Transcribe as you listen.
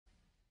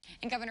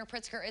And Governor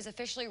Pritzker is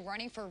officially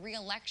running for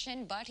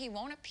re-election, but he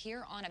won't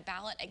appear on a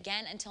ballot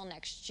again until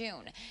next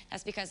June.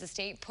 That's because the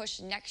state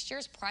pushed next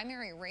year's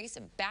primary race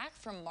back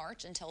from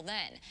March until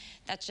then.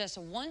 That's just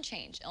one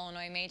change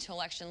Illinois made to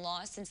election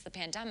law since the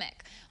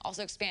pandemic,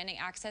 also expanding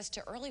access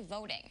to early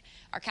voting.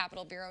 Our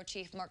Capitol Bureau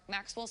Chief Mark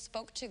Maxwell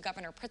spoke to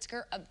Governor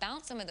Pritzker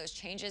about some of those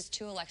changes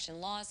to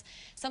election laws,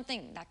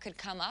 something that could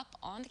come up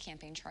on the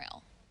campaign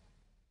trail.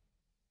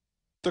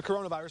 The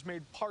coronavirus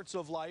made parts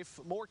of life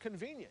more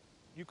convenient.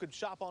 You could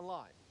shop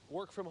online,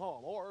 work from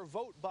home, or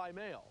vote by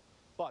mail.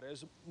 But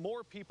as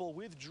more people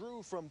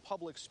withdrew from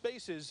public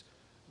spaces,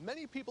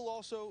 many people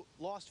also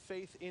lost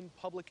faith in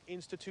public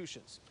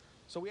institutions.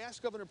 So we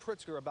asked Governor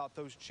Pritzker about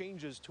those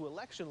changes to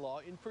election law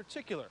in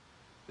particular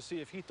to see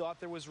if he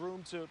thought there was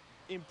room to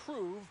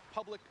improve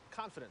public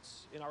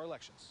confidence in our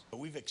elections.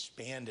 We've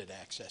expanded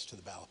access to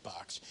the ballot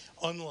box,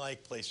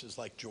 unlike places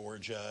like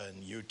Georgia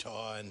and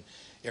Utah and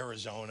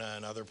Arizona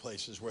and other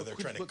places where they're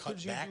trying to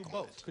cut back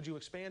on it. Could you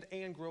expand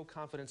and grow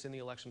confidence in the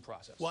election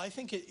process? Well, I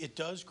think it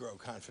does grow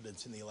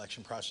confidence in the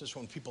election process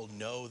when people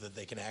know that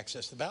they can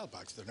access the ballot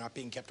box. They're not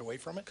being kept away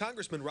from it.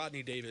 Congressman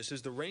Rodney Davis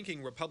is the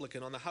ranking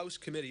Republican on the House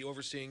committee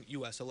overseeing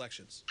U.S.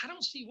 elections. I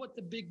don't see what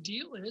the big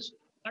deal is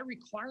by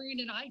requiring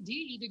an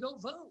ID to go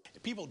vote.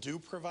 People do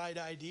provide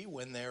ID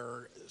when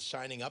they're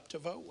signing up to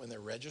vote, when they're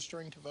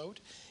registering to vote.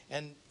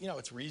 And,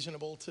 it's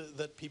reasonable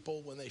that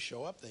people, when they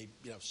show up, they,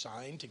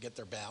 sign to get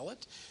their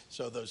ballot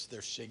so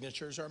their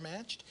signatures are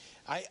matched.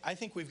 I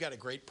think we've got a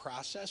great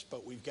process,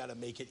 but we've got to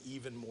make it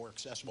even more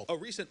accessible. A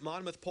recent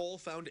Monmouth poll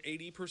found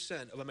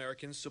 80% of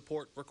Americans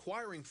support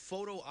requiring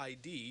photo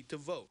ID to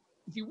vote.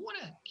 If you want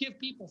to give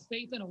people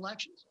faith in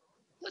elections,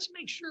 let's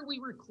make sure we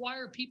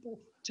require people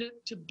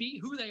to be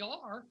who they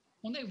are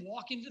when they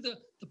walk into the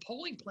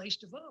polling place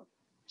to vote.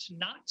 It's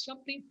not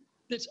something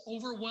that's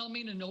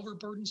overwhelming and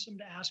overburdensome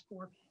to ask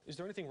for. Is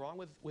there anything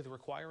wrong with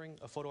requiring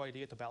a photo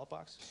ID at the ballot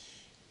box?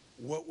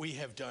 What we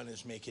have done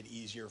is make it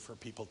easier for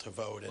people to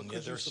vote. And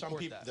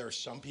there are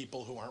some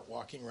people who aren't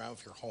walking around.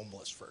 If you're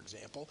homeless, for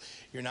example,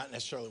 you're not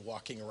necessarily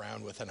walking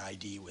around with an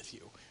ID with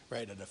you,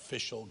 right? An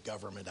official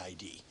government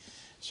ID.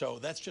 So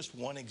that's just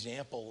one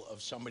example of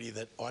somebody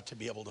that ought to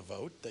be able to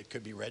vote, that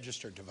could be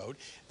registered to vote,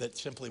 that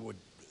simply would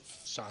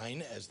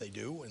sign as they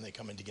do when they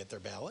come in to get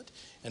their ballot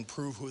and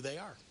prove who they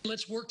are.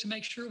 Let's work to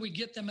make sure we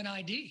get them an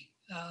ID.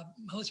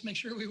 Let's make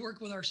sure we work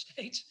with our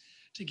states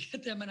to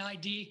get them an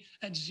ID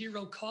at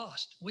zero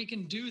cost. We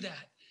can do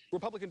that.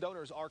 Republican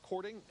donors are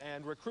courting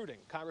and recruiting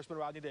Congressman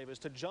Rodney Davis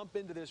to jump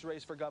into this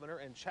race for governor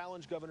and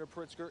challenge Governor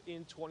Pritzker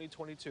in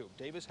 2022.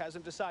 Davis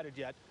hasn't decided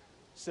yet,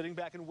 sitting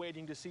back and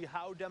waiting to see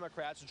how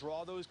Democrats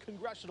draw those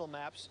congressional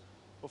maps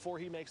before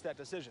he makes that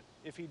decision.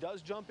 If he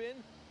does jump in,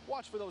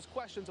 watch for those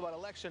questions about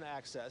election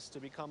access to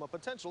become a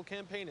potential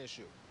campaign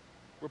issue.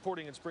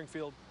 Reporting in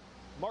Springfield,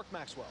 Mark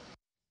Maxwell.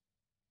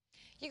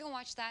 You can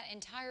watch that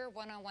entire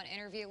one-on-one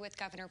interview with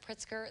Governor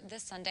Pritzker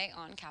this Sunday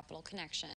on Capitol Connection.